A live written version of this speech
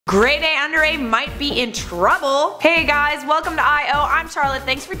GradeAUnderA might be in trouble. Hey guys, welcome to I.O. I'm Charlotte,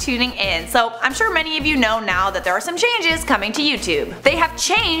 thanks for tuning in. So I'm sure many of you know now that there are some changes coming to YouTube. They have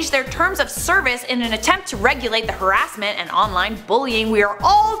changed their terms of service in an attempt to regulate the harassment and online bullying we are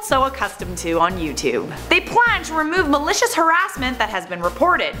all so accustomed to on YouTube. They plan to remove malicious harassment that has been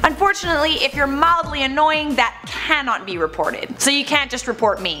reported. Unfortunately, if you're mildly annoying, that cannot be reported. So you can't just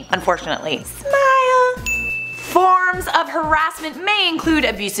report me, unfortunately. Smile! Forms of harassment may include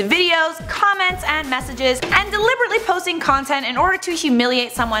abusive videos, comments and messages, and deliberately posting content in order to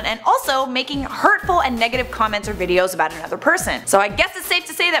humiliate someone, and also making hurtful and negative comments or videos about another person. So I guess it's safe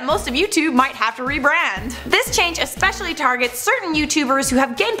to say that most of YouTube might have to rebrand. This change especially targets certain YouTubers who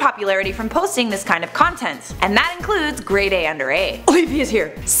have gained popularity from posting this kind of content, and that includes GradeAUnderA. Olivia's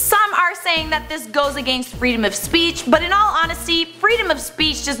here. Some are saying that this goes against freedom of speech, but in all honesty, freedom of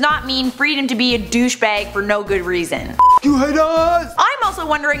speech does not mean freedom to be a douchebag for no good reason. You hate us! I'm also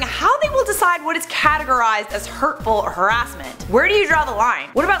wondering how they will decide what is categorized as hurtful or harassment. Where do you draw the line?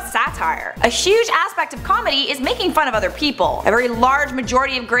 What about satire? A huge aspect of comedy is making fun of other people. A very large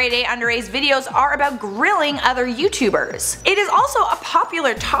majority of GradeAUnderA's videos are about grilling other YouTubers. It is also a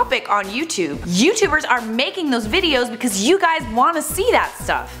popular topic on YouTube. YouTubers are making those videos because you guys want to see that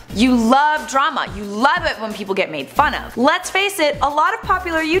stuff. You love drama. You love it when people get made fun of. Let's face it, a lot of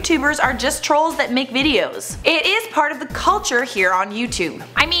popular YouTubers are just trolls that make videos. It is part of the culture here on YouTube.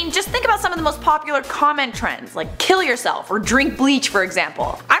 I mean, just think about some of the most popular comment trends, like kill yourself or drink bleach, for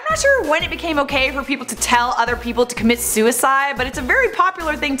example. I'm not sure when it became okay for people to tell other people to commit suicide, but it's a very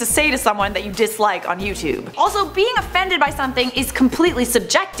popular thing to say to someone that you dislike on YouTube. Also, being offended by something is completely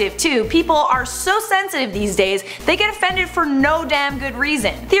subjective too. People are so sensitive these days, they get offended for no damn good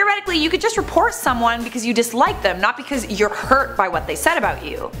reason. Theoretically, you could just report someone because you dislike them, not because you're hurt by what they said about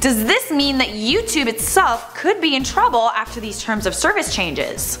you. Does this mean that YouTube itself could be in trouble after these terms of service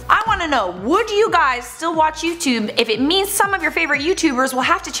changes? I want to know, would you guys still watch YouTube if it means some of your favorite YouTubers will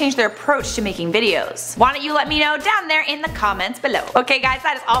have to change their approach to making videos? Why don't you let me know down there in the comments below. Okay guys,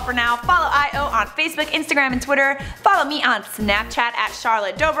 that is all for now. Follow I.O. on Facebook, Instagram, and Twitter. Follow me on Snapchat at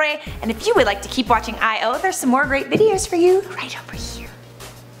Charlotte W. And if you would like to keep watching I.O., there's some more great videos for you right over here.